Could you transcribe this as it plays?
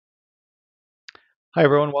Hi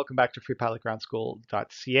everyone, welcome back to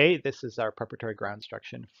freepilotgroundschool.ca. This is our preparatory ground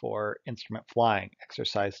instruction for instrument flying,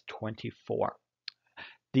 exercise 24.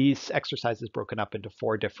 These exercises broken up into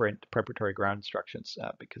 4 different preparatory ground instructions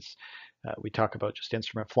because we talk about just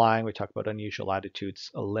instrument flying, we talk about unusual attitudes,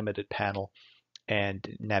 a limited panel,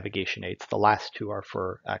 and navigation aids. The last 2 are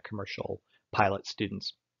for commercial pilot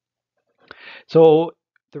students. So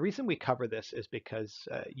the reason we cover this is because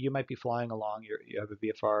you might be flying along, you have a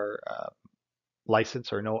VFR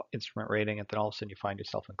license or no instrument rating, and then all of a sudden you find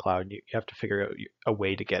yourself in cloud and you have to figure out a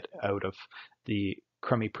way to get out of the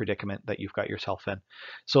crummy predicament that you've got yourself in.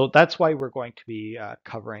 So that's why we're going to be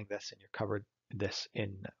covering this, and you covered this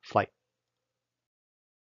in flight.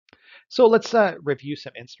 So let's review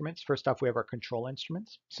some instruments. First off, we have our control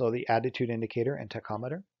instruments. So the attitude indicator and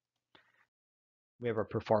tachometer. We have our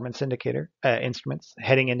performance indicator instruments,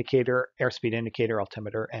 heading indicator, airspeed indicator,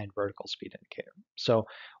 altimeter, and vertical speed indicator. So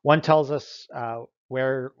one tells us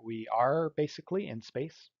where we are basically in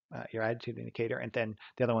space, your attitude indicator, and then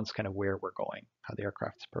the other one's kind of where we're going, how the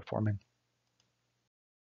aircraft's performing.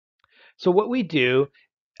 So what we do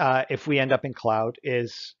if we end up in cloud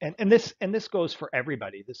is, and this goes for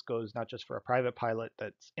everybody. This goes not just for a private pilot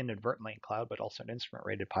that's inadvertently in cloud, but also an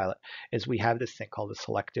instrument-rated pilot. Is we have this thing called a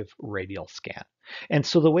selective radial scan. And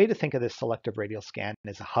so the way to think of this selective radial scan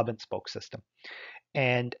is a hub and spoke system.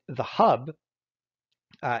 And the hub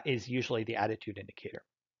is usually the attitude indicator.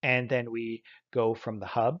 And then we go from the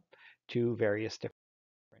hub to various different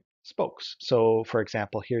spokes. So for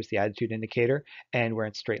example, here's the attitude indicator, and we're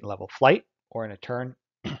in straight and level flight or in a turn.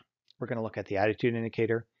 We're going to look at the attitude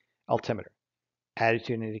indicator, altimeter,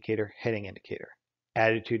 attitude indicator, heading indicator,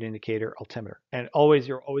 attitude indicator, altimeter. And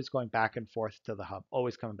you're always going back and forth to the hub,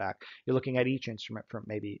 always coming back. You're looking at each instrument for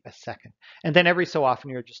maybe a second. And then every so often,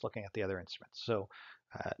 you're just looking at the other instruments. So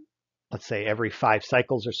let's say every 5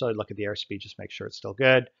 cycles or so, you look at the airspeed, just make sure it's still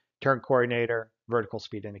good. Turn coordinator, vertical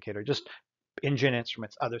speed indicator, just engine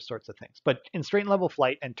instruments, other sorts of things. But in straight and level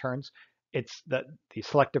flight and turns, it's the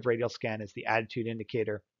selective radial scan is the attitude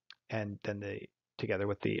indicator, and then together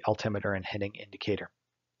with the altimeter and heading indicator.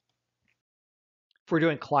 If we're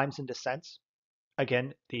doing climbs and descents,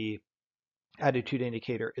 again, the attitude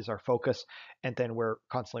indicator is our focus, and then we're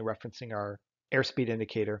constantly referencing our airspeed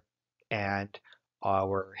indicator and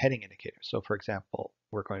our heading indicator. So for example,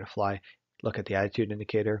 we're going to fly, look at the attitude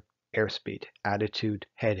indicator, airspeed, attitude,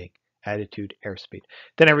 heading, attitude, airspeed.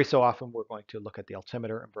 Then every so often, we're going to look at the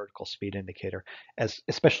altimeter and vertical speed indicator,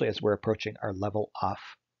 especially as we're approaching our level of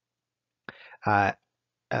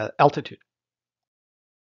altitude.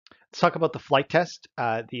 Let's talk about the flight test.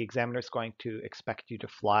 The examiner is going to expect you to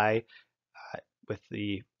fly with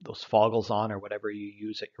those foggles on or whatever you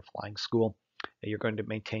use at your flying school. You're going to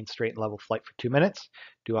maintain straight and level flight for 2 minutes,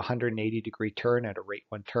 do a 180-degree turn at a rate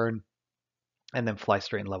 1 turn, and then fly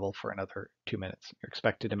straight and level for another 2 minutes. You're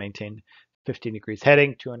expected to maintain 15 degrees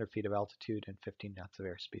heading, 200 feet of altitude, and 15 knots of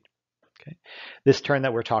airspeed. Okay. This turn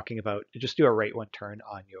that we're talking about, just do a rate 1 turn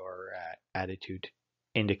on your attitude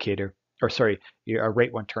indicator, or sorry, a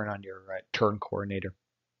rate 1 turn on your turn coordinator.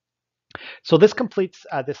 So this completes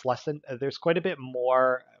this lesson. There's quite a bit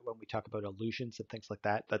more when we talk about illusions and things like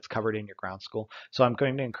that that's covered in your ground school. So I'm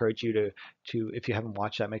going to encourage you to if you haven't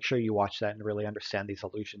watched that, make sure you watch that and really understand these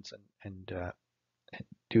illusions and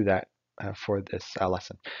do that for this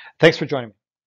lesson. Thanks for joining me.